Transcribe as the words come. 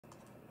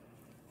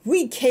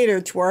We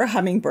cater to our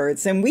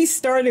hummingbirds, and we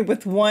started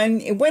with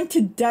one. It went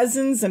to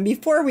dozens, and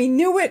before we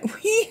knew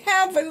it, we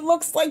have, it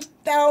looks like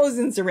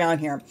thousands around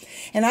here.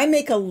 And I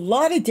make a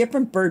lot of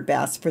different bird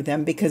baths for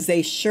them because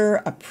they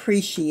sure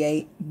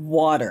appreciate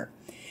water.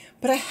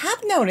 But I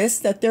have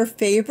noticed that their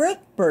favorite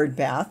bird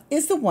bath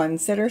is the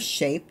ones that are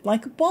shaped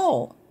like a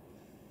ball.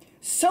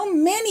 So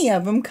many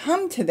of them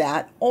come to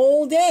that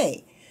all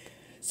day.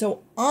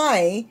 So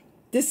I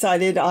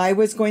decided I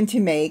was going to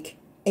make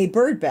a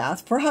bird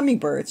bath for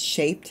hummingbirds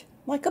shaped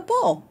like a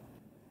ball.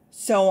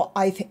 So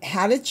I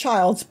had a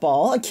child's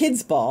ball, a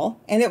kid's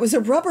ball, and it was a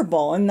rubber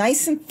ball and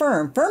nice and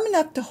firm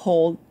enough to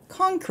hold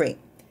concrete.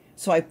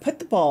 So I put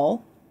the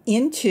ball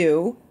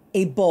into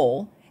a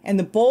bowl, and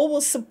the bowl will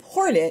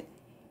support it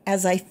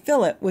as I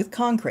fill it with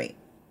concrete.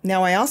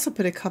 Now I also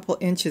put a couple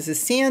inches of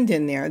sand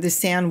in there. The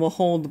sand will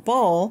hold the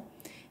ball,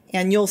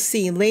 and you'll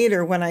see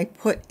later when I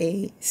put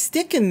a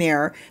stick in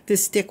there, the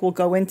stick will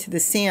go into the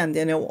sand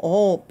and it will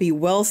all be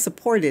well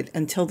supported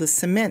until the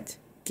cement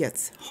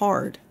gets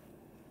hard.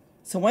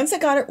 So once I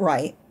got it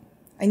right,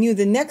 I knew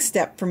the next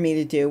step for me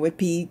to do would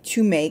be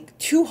to make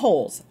 2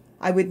 holes.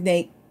 I would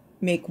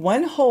make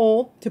one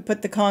hole to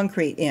put the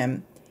concrete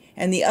in,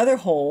 and the other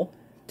hole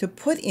to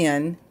put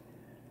in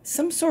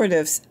some sort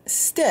of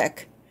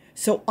stick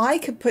so I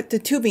could put the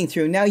tubing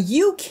through. Now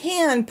you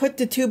can put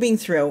the tubing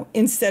through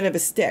instead of a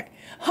stick.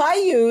 I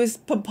use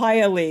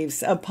papaya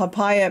leaves, a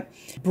papaya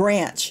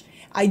branch.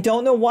 I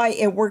don't know why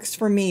it works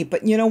for me,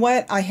 but you know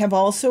what? I have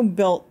also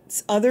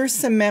built other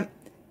cement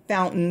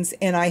fountains,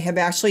 and I have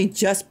actually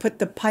just put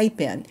the pipe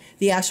in,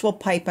 the actual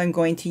pipe I'm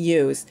going to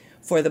use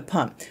for the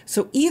pump.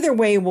 So either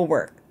way will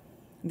work.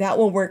 That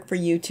will work for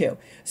you too.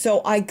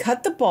 So I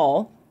cut the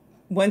ball.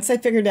 Once I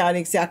figured out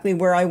exactly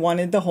where I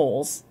wanted the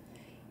holes,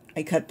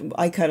 I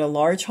cut a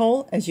large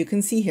hole, as you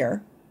can see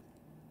here.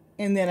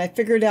 And then I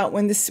figured out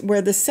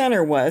where the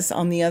center was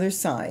on the other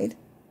side.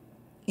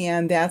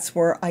 And that's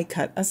where I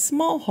cut a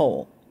small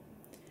hole.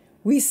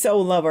 We so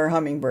love our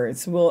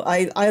hummingbirds. Well,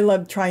 I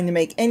love trying to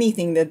make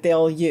anything that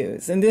they'll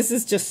use. And this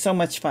is just so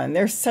much fun.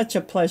 They're such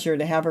a pleasure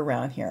to have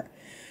around here.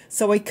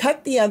 So I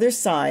cut the other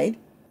side,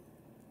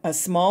 a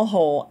small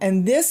hole,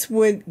 and this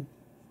would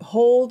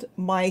hold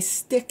my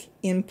stick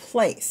in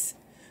place.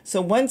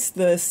 So once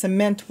the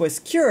cement was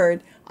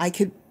cured, I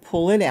could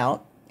pull it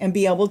out and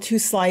be able to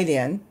slide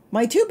in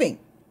my tubing.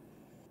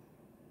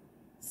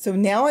 So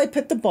now I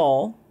put the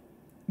ball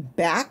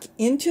back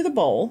into the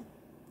bowl,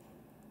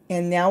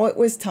 and now it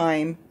was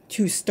time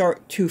to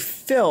start to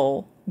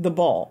fill the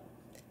ball.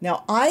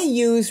 Now I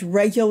use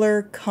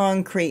regular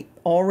concrete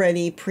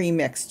already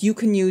pre-mixed. You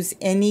can use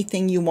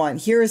anything you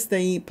want. Here's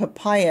the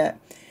papaya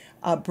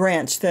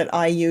branch that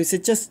I use.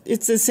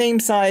 It's the same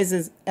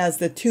size as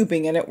the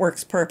tubing, and it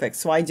works perfect.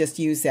 So I just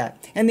use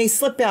that. And they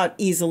slip out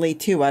easily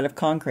too out of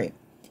concrete.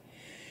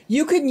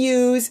 You could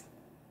use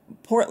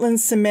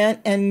Portland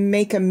cement and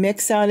make a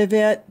mix out of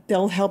it.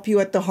 They'll help you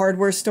at the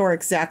hardware store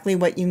exactly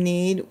what you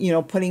need,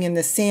 putting in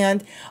the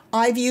sand.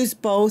 I've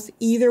used both.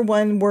 Either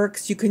one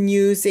works. You can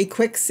use a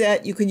quick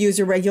set. You could use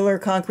a regular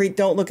concrete.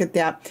 Don't look at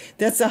that.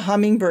 That's a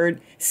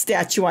hummingbird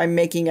statue I'm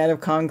making out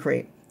of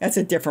concrete. That's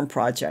a different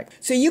project.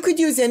 So you could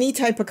use any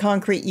type of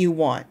concrete you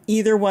want.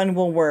 Either one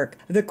will work.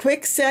 The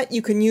quick set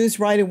you can use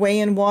right away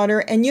in water.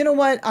 And you know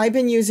what? I've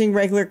been using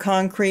regular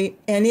concrete,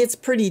 and it's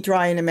pretty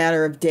dry in a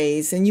matter of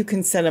days, and you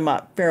can set them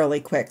up fairly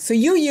quick. So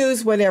you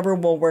use whatever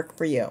will work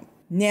for you.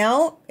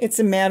 Now it's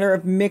a matter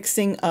of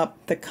mixing up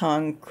the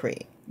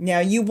concrete. Now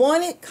you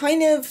want it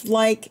kind of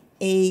like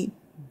a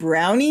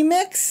brownie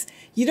mix.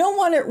 You don't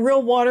want it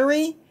real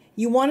watery.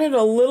 You want it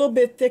a little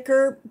bit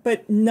thicker,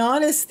 but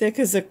not as thick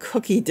as a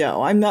cookie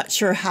dough. I'm not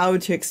sure how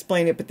to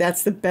explain it, but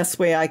that's the best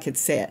way I could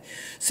say it.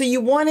 So you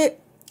want it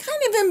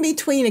kind of in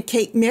between a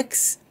cake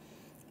mix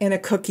and a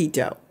cookie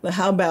dough.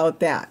 How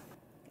about that?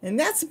 And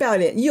that's about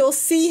it. You'll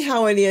see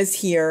how it is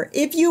here.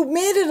 If you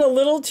made it a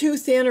little too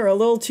thin or a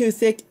little too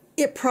thick,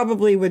 it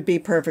probably would be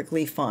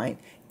perfectly fine.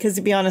 Because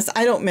to be honest,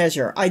 I don't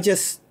measure. I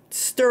just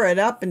stir it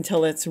up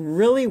until it's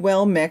really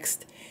well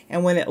mixed.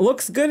 And when it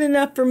looks good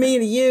enough for me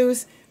to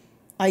use,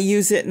 I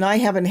use it, and I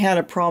haven't had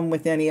a problem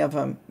with any of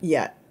them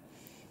yet.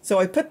 So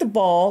I put the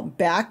ball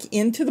back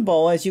into the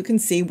bowl, as you can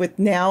see, with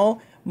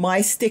now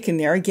my stick in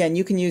there. Again,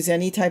 you can use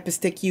any type of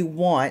stick you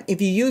want.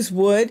 If you use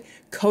wood,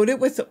 coat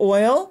it with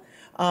oil.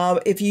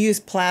 If you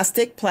use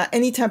plastic,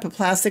 any type of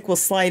plastic will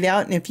slide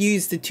out. And if you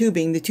use the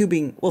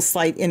tubing will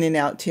slide in and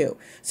out too.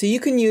 So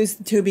you can use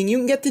the tubing. You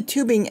can get the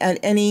tubing at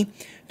any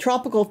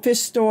tropical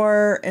fish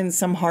store and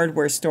some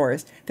hardware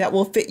stores that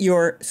will fit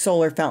your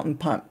solar fountain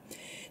pump.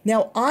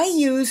 Now, I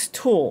use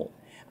tulle.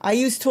 I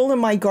use tulle in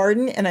my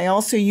garden, and I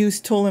also use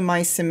tulle in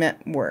my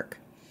cement work.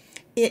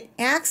 It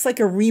acts like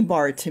a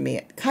rebar to me.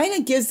 It kind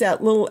of gives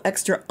that little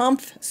extra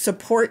oomph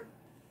support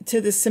to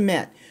the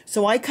cement.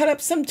 So I cut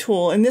up some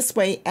tulle, and this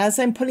way, as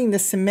I'm putting the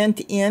cement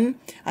in,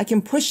 I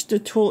can push the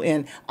tulle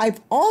in.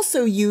 I've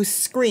also used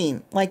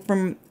screen, like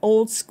from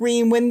old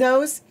screen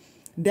windows.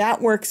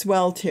 That works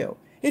well too.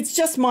 It's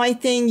just my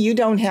thing. You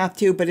don't have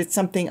to, but it's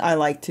something I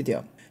like to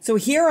do. So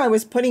here I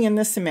was putting in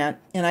the cement,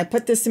 and I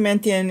put the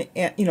cement in,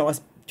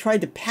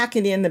 tried to pack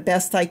it in the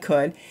best I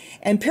could.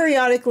 And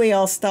periodically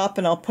I'll stop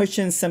and I'll push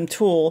in some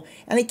tulle.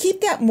 And I keep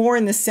that more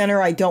in the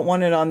center. I don't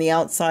want it on the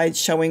outside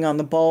showing on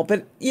the ball,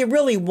 but it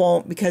really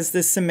won't because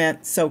the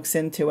cement soaks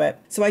into it.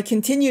 So I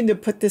continue to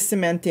put the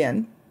cement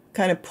in,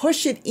 kind of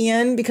push it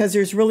in because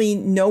there's really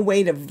no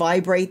way to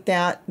vibrate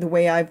that the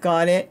way I've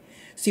got it.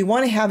 So you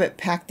want to have it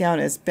packed down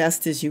as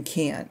best as you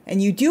can.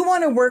 And you do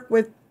want to work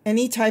with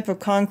any type of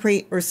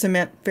concrete or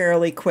cement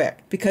fairly quick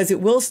because it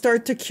will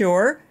start to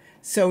cure.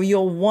 So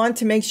you'll want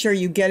to make sure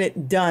you get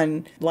it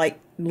done like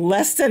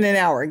less than an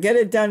hour. Get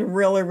it done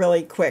really,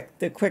 really quick.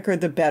 The quicker,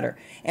 the better.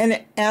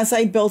 And as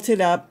I built it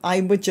up, I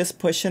would just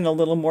push in a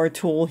little more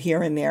tulle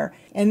here and there.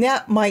 And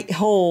that might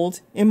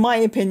hold, in my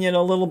opinion,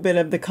 a little bit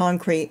of the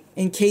concrete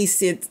in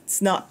case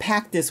it's not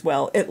packed as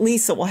well. At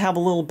least it will have a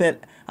little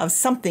bit of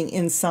something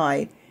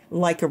inside,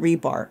 like a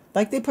rebar,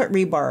 like they put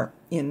rebar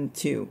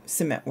into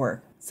cement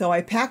work. So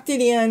I packed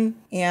it in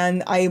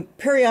and I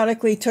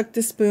periodically took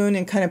the spoon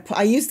and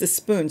I used the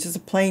spoon, just a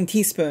plain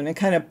teaspoon, and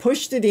kind of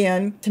pushed it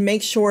in to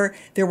make sure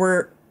there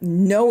were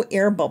no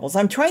air bubbles.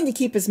 I'm trying to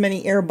keep as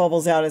many air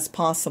bubbles out as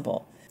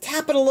possible.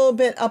 Tap it a little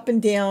bit up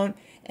and down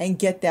and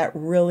get that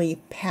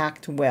really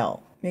packed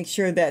well. Make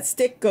sure that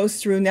stick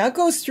goes through. Now it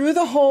goes through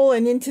the hole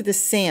and into the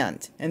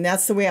sand. And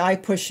that's the way I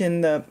push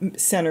in the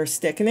center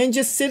stick. And then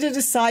just sit it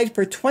aside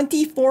for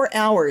 24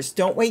 hours.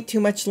 Don't wait too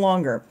much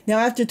longer. Now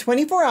after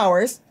 24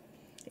 hours,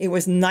 it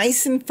was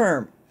nice and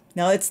firm.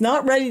 Now it's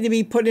not ready to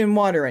be put in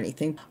water or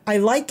anything. I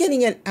like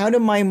getting it out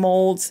of my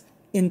molds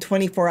in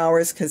 24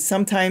 hours because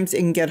sometimes it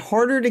can get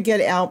harder to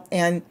get out.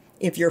 And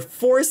if you're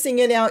forcing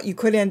it out, you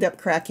could end up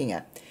cracking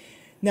it.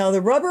 Now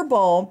the rubber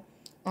ball,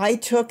 I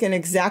took an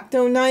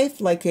X-Acto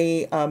knife, like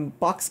a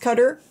box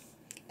cutter,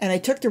 and I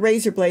took the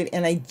razor blade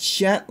and I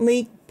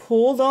gently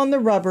pulled on the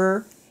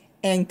rubber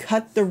and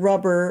cut the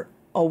rubber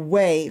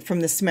away from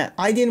the cement.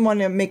 I didn't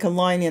want to make a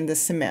line in the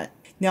cement.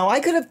 Now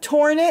I could have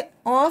torn it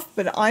off,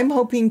 but I'm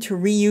hoping to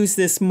reuse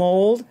this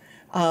mold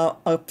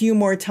a few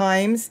more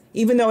times.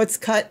 Even though it's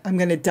cut, I'm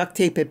going to duct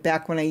tape it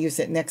back when I use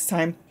it next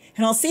time.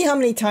 And I'll see how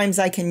many times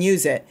I can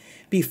use it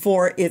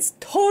before it's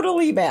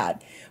totally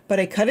bad. But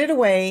I cut it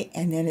away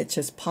and then it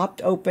just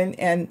popped open.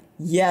 And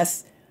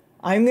yes,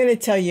 I'm going to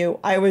tell you,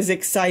 I was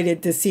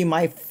excited to see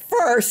my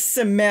first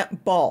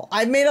cement ball.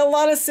 I've made a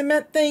lot of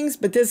cement things,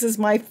 but this is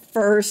my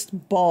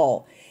first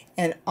ball.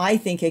 And I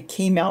think it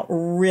came out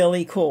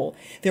really cool.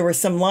 There were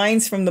some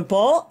lines from the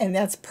ball, and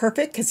that's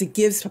perfect because it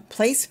gives a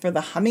place for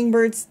the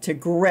hummingbirds to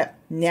grip.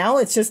 Now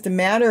it's just a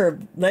matter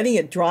of letting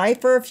it dry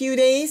for a few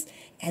days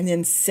and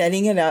then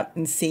setting it up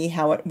and see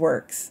how it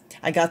works.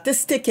 I got the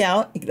stick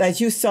out.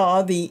 As you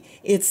saw,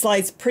 it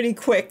slides pretty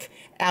quick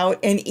out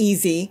and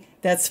easy.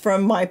 That's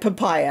from my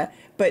papaya.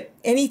 But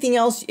anything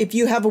else, if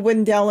you have a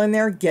wooden dowel in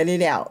there, get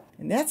it out.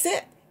 And that's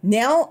it.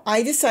 Now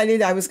I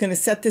decided I was going to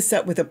set this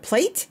up with a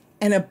plate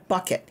and a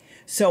bucket.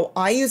 So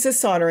I use a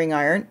soldering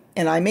iron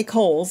and I make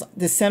holes.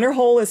 The center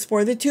hole is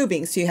for the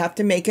tubing, so you have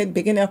to make it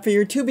big enough for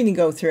your tubing to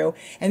go through,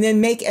 and then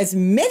make as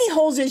many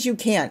holes as you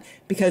can,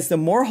 because the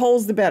more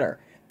holes the better.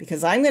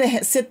 Because I'm going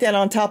to sit that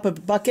on top of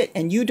a bucket,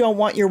 and you don't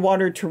want your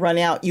water to run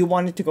out. You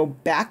want it to go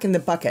back in the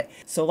bucket.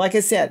 So like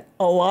I said,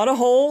 a lot of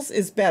holes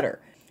is better.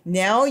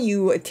 Now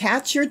you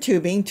attach your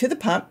tubing to the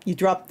pump. You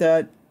drop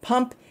the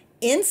pump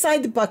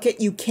inside the bucket.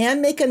 You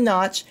can make a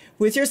notch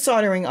with your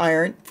soldering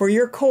iron for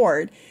your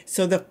cord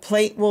so the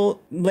plate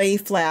will lay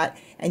flat,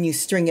 and you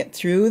string it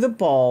through the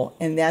ball,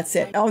 and that's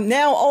it. Oh,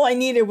 now all I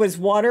needed was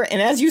water, and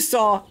as you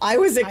saw, I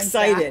was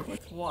excited. I'm back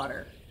with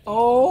water.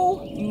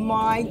 Oh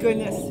my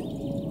goodness.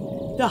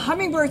 The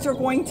hummingbirds are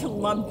going to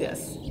love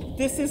this.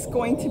 This is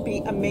going to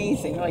be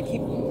amazing. I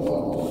keep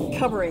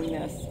covering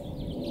this.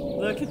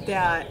 Look at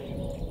that.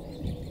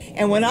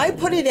 And when I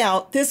put it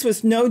out, this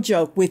was no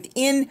joke.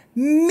 Within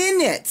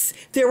minutes,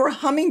 there were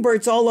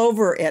hummingbirds all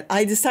over it.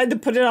 I decided to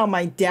put it on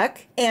my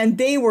deck, and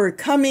they were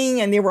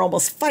coming, and they were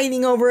almost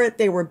fighting over it.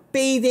 They were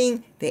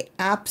bathing. They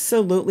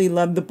absolutely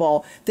loved the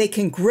ball. They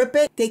can grip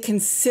it. They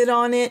can sit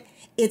on it.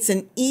 It's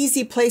an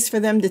easy place for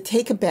them to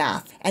take a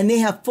bath, and they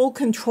have full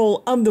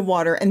control of the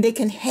water, and they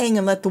can hang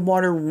and let the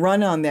water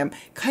run on them,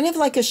 kind of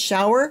like a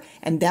shower,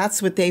 and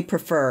that's what they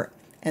prefer.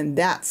 And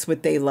that's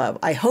what they love.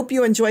 I hope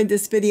you enjoyed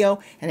this video,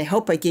 and I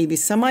hope I gave you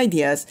some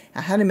ideas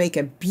on how to make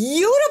a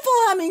beautiful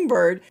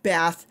hummingbird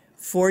bath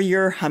for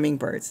your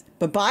hummingbirds.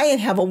 Bye-bye and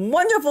have a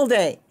wonderful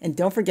day. And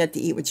don't forget to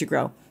eat what you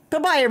grow.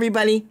 Bye-bye,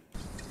 everybody.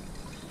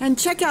 And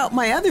check out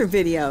my other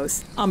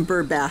videos on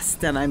bird baths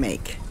that I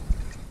make.